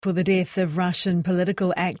For the death of Russian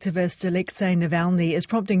political activist Alexei Navalny is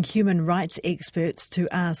prompting human rights experts to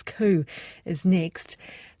ask who is next.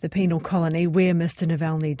 The penal colony where Mr.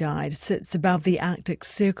 Navalny died sits above the Arctic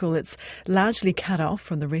Circle. It's largely cut off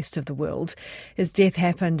from the rest of the world. His death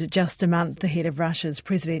happened just a month ahead of Russia's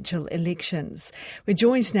presidential elections. We're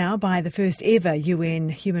joined now by the first ever UN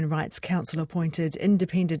Human Rights Council appointed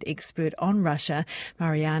independent expert on Russia,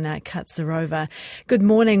 Mariana Katzarova. Good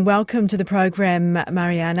morning. Welcome to the program,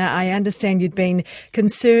 Mariana. I understand you'd been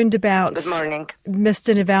concerned about Mr.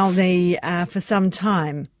 Navalny for some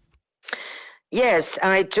time. Yes,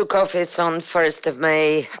 I took office on 1st of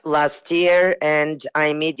May last year, and I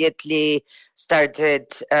immediately started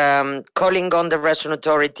calling on the Russian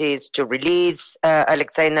authorities to release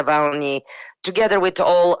Alexei Navalny, together with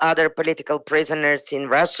all other political prisoners in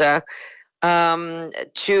Russia. The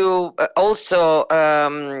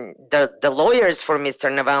lawyers for Mr.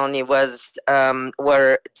 Navalny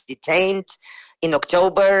were detained in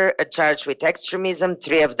October, charged with extremism.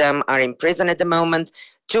 3 of them are in prison at the moment.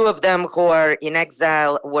 2 of them who are in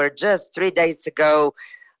exile were just 3 days ago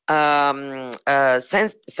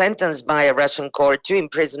sentenced by a Russian court to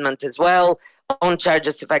imprisonment as well on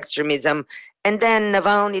charges of extremism. And then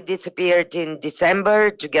Navalny disappeared in December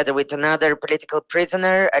together with another political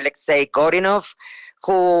prisoner, Alexei Gorinov,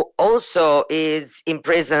 who also is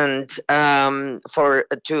imprisoned to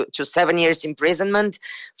 7 years imprisonment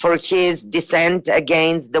for his dissent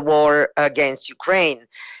against the war against Ukraine.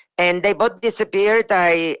 And they both disappeared.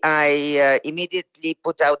 I immediately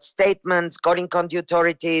put out statements calling on the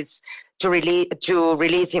authorities to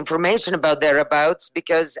release information about their whereabouts,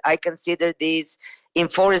 because I consider these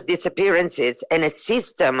enforced disappearances and a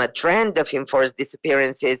trend of enforced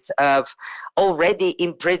disappearances of already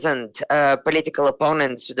imprisoned political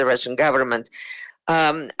opponents to the Russian government.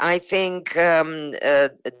 I think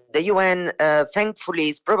the UN, thankfully,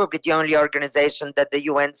 is probably the only organization that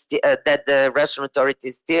that the Russian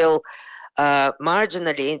authorities still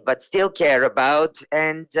marginally, but still care about.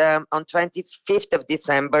 And on 25th of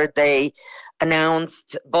December, they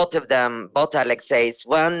announced both Alexeis,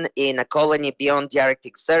 one in a colony beyond the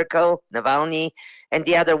Arctic Circle, Navalny, and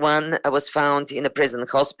the other one was found in a prison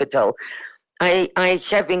hospital. I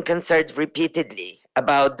have been concerned repeatedly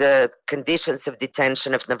about the conditions of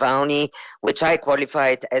detention of Navalny, which I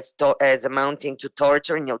qualified as amounting to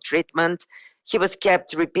torture and ill treatment. He was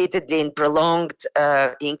kept repeatedly in prolonged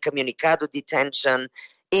incommunicado detention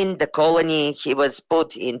in the colony. He was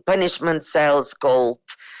put in punishment cells called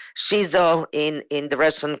shizo in the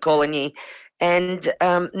Russian colony. And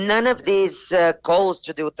none of these calls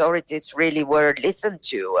to the authorities really were listened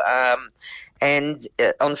to. And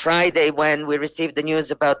on Friday, when we received the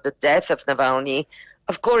news about the death of Navalny,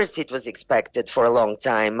 of course it was expected for a long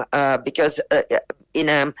time, because in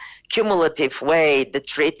a cumulative way, the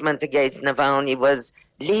treatment against Navalny was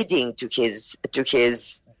leading to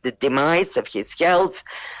the demise of his health.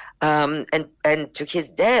 And to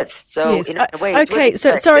his death. So, yes. In a way, okay.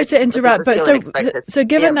 So, sorry to interrupt, but so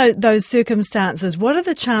given those circumstances, what are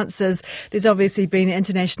the chances? There's obviously been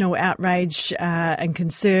international outrage and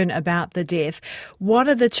concern about the death. What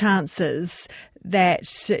are the chances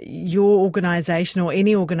that your organisation or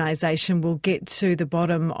any organisation will get to the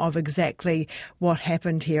bottom of exactly what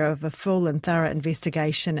happened here, of a full and thorough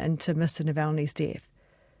investigation into Mr. Navalny's death?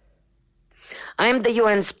 I'm the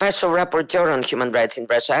UN Special Rapporteur on Human Rights in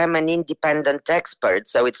Russia. I'm an independent expert,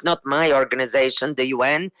 so it's not my organization, the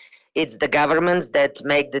UN. It's the governments that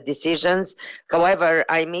make the decisions. However,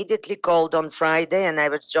 I immediately called on Friday, and I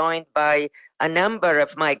was joined by a number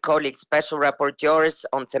of my colleagues, special rapporteurs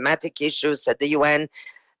on thematic issues at the UN.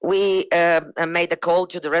 We made a call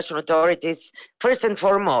to the Russian authorities. First and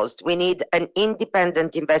foremost, we need an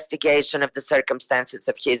independent investigation of the circumstances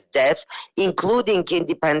of his death, including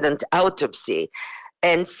independent autopsy.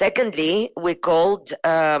 And secondly, we called,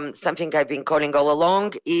 something I've been calling all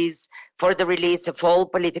along, is for the release of all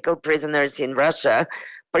political prisoners in Russia.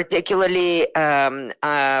 Particularly, I'm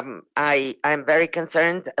very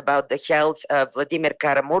concerned about the health of Vladimir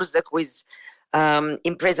Putin, who is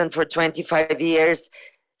imprisoned for 25 years.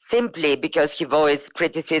 Simply because he voiced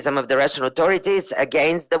criticism of the Russian authorities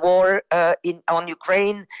against the war on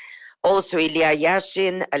Ukraine. Also Ilya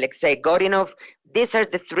Yashin, Alexei Gorinov. These are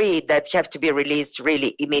the 3 that have to be released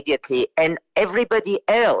really immediately, and everybody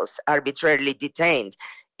else arbitrarily detained.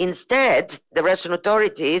 Instead, the Russian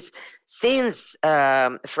authorities, since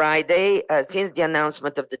Friday, since the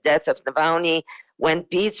announcement of the death of Navalny, when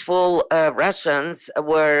peaceful Russians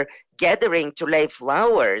were gathering to lay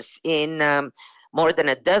flowers in more than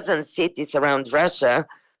a dozen cities around Russia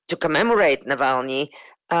to commemorate Navalny,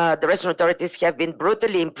 The Russian authorities have been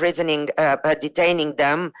brutally detaining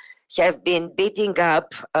them, have been beating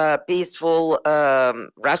up peaceful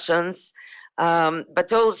Russians,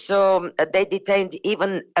 but also they detained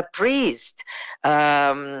even a priest,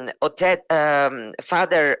 Father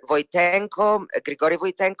Voitenko, Grigory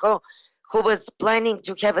Voitenko, who was planning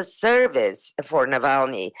to have a service for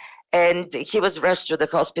Navalny. And he was rushed to the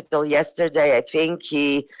hospital yesterday. I think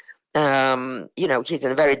he's in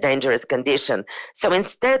a very dangerous condition. So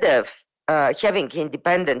instead of having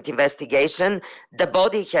independent investigation, the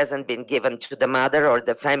body hasn't been given to the mother or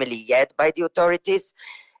the family yet by the authorities.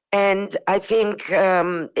 And I think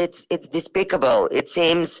it's despicable. It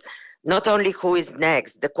seems not only who is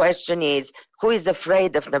next, the question is who is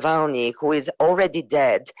afraid of Navalny, who is already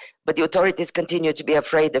dead, but the authorities continue to be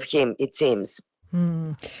afraid of him, it seems.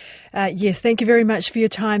 Yes, thank you very much for your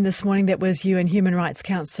time this morning. That was UN Human Rights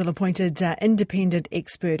Council appointed independent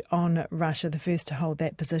expert on Russia, the first to hold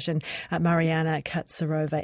that position, Mariana Katzarova.